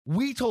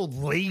We told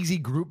lazy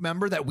group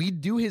member that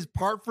we'd do his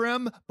part for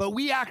him, but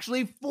we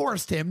actually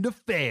forced him to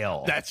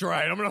fail. That's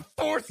right. I'm going to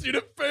force you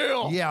to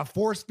fail. Yeah,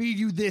 force feed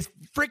you this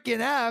freaking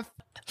F.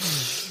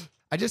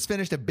 I just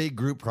finished a big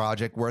group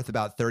project worth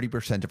about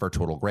 30% of our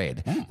total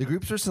grade. The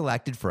groups were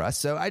selected for us,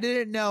 so I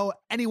didn't know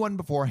anyone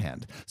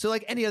beforehand. So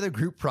like any other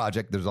group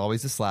project, there's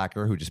always a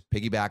slacker who just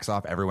piggybacks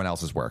off everyone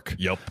else's work.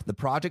 Yep. The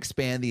project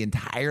spanned the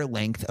entire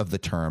length of the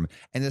term,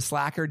 and the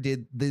slacker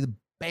did the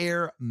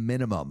bare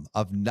minimum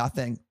of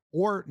nothing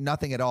or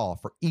nothing at all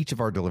for each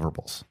of our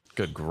deliverables.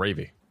 Good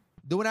gravy.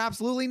 Doing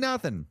absolutely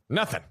nothing.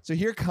 Nothing. So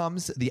here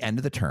comes the end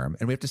of the term,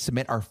 and we have to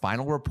submit our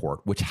final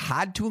report, which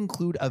had to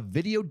include a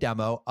video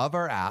demo of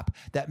our app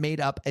that made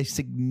up a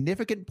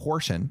significant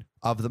portion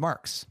of the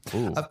marks.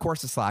 Ooh. Of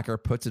course, the slacker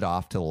puts it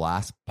off to the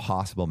last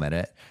possible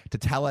minute to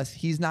tell us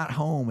he's not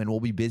home and will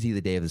be busy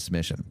the day of the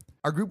submission.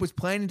 Our group was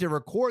planning to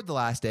record the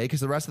last day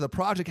because the rest of the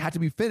project had to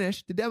be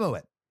finished to demo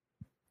it.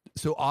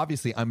 So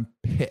obviously I'm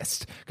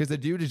pissed because the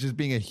dude is just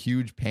being a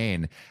huge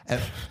pain.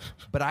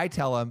 But I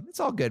tell him, it's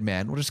all good,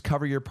 man. We'll just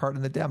cover your part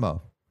in the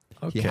demo.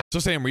 Okay. So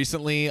Sam,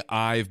 recently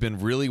I've been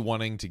really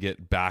wanting to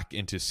get back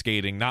into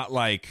skating, not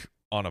like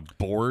on a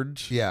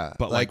board. Yeah,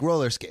 but like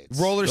roller skates.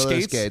 Roller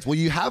skates. Well,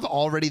 you have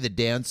already the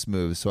dance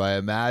moves, so I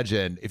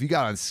imagine if you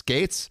got on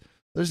skates,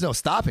 there's no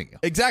stopping you.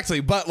 Exactly.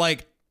 But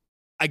like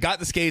I got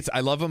the skates. I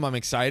love them. I'm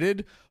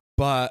excited.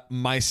 But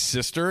my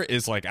sister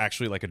is like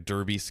actually like a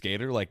derby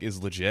skater, like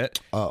is legit.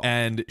 Oh.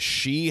 And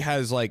she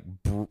has like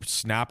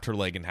snapped her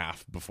leg in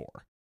half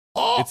before.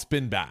 Oh, It's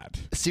been bad.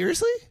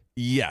 seriously?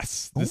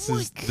 Yes. This Oh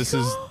is my this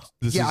God.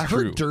 is Yeah, I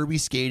true. heard derby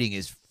skating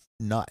is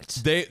nuts.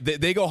 They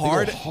go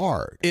hard. They go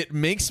hard. It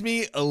makes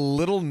me a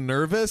little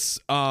nervous,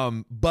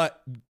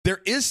 but there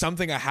is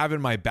something I have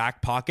in my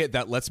back pocket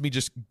that lets me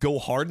just go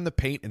hard in the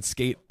paint and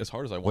skate as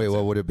hard as I want. Wait, to.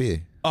 what would it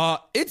be?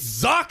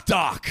 It's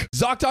ZocDoc.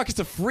 ZocDoc is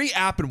a free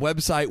app and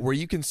website where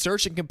you can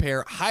search and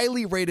compare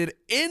highly rated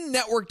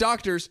in-network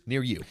doctors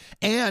near you.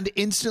 And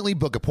instantly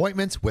book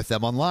appointments with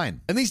them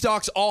online. And these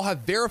docs all have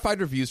verified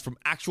reviews from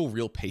actual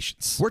real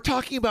patients. We're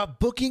talking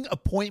about booking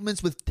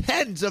appointments with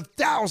tens of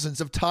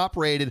thousands of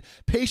top-rated,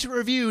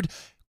 patient-reviewed,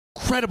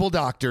 credible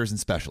doctors and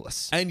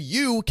specialists. And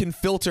you can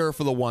filter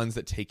for the ones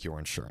that take your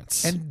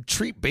insurance. And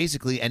treat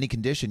basically any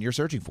condition you're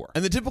searching for.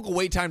 And the typical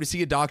wait time to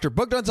see a doctor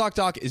booked on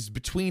ZocDoc is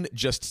between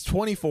just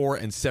 24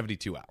 and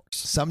 72 hours.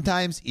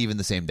 Sometimes even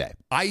the same day.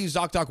 I use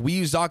ZocDoc, we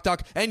use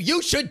ZocDoc, and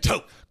you should too.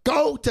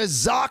 Go to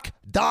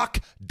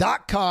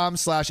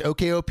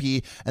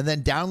ZocDoc.com/OKOP and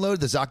then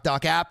download the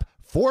ZocDoc app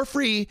for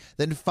free.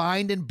 Then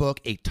find and book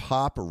a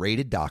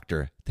top-rated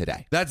doctor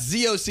today. That's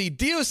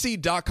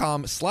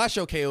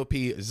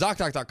ZocDoc.com/OKOP,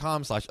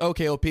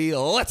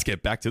 ZocDoc.com/OKOP. Let's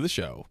get back to the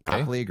show.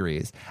 Happily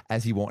agrees,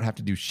 as he won't have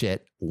to do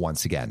shit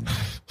once again.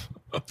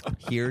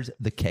 Here's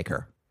the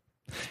kicker.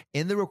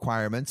 In the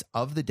requirements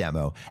of the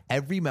demo,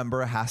 every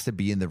member has to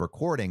be in the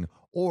recording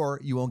or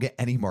you won't get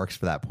any marks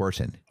for that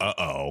portion.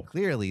 Uh-oh.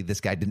 Clearly,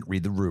 this guy didn't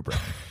read the rubric,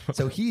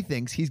 so he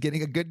thinks he's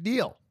getting a good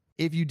deal.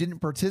 If you didn't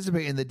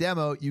participate in the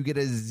demo, you get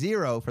a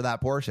 0 for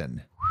that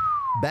portion.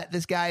 Bet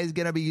this guy is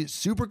going to be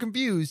super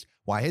confused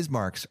why his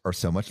marks are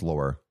so much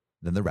lower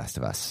than the rest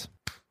of us.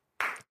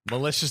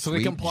 Maliciously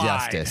Sweet complied.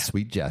 justice,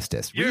 sweet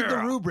justice. Read the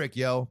rubric,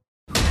 yo.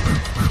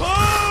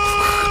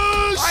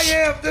 I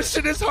am. This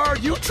shit is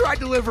hard. You tried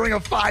delivering a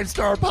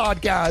 5-star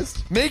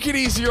podcast. Make it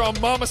easier on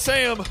Mama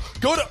Sam.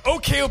 Go to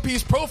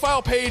OKOP's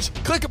profile page,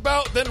 click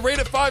about, then rate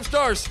it 5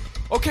 stars.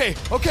 Okay,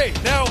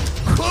 now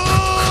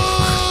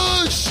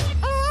push!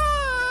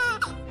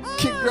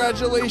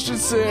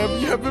 Congratulations, Sam.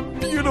 You have a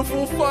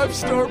beautiful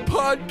 5-star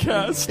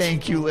podcast.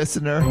 Thank you,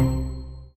 listener.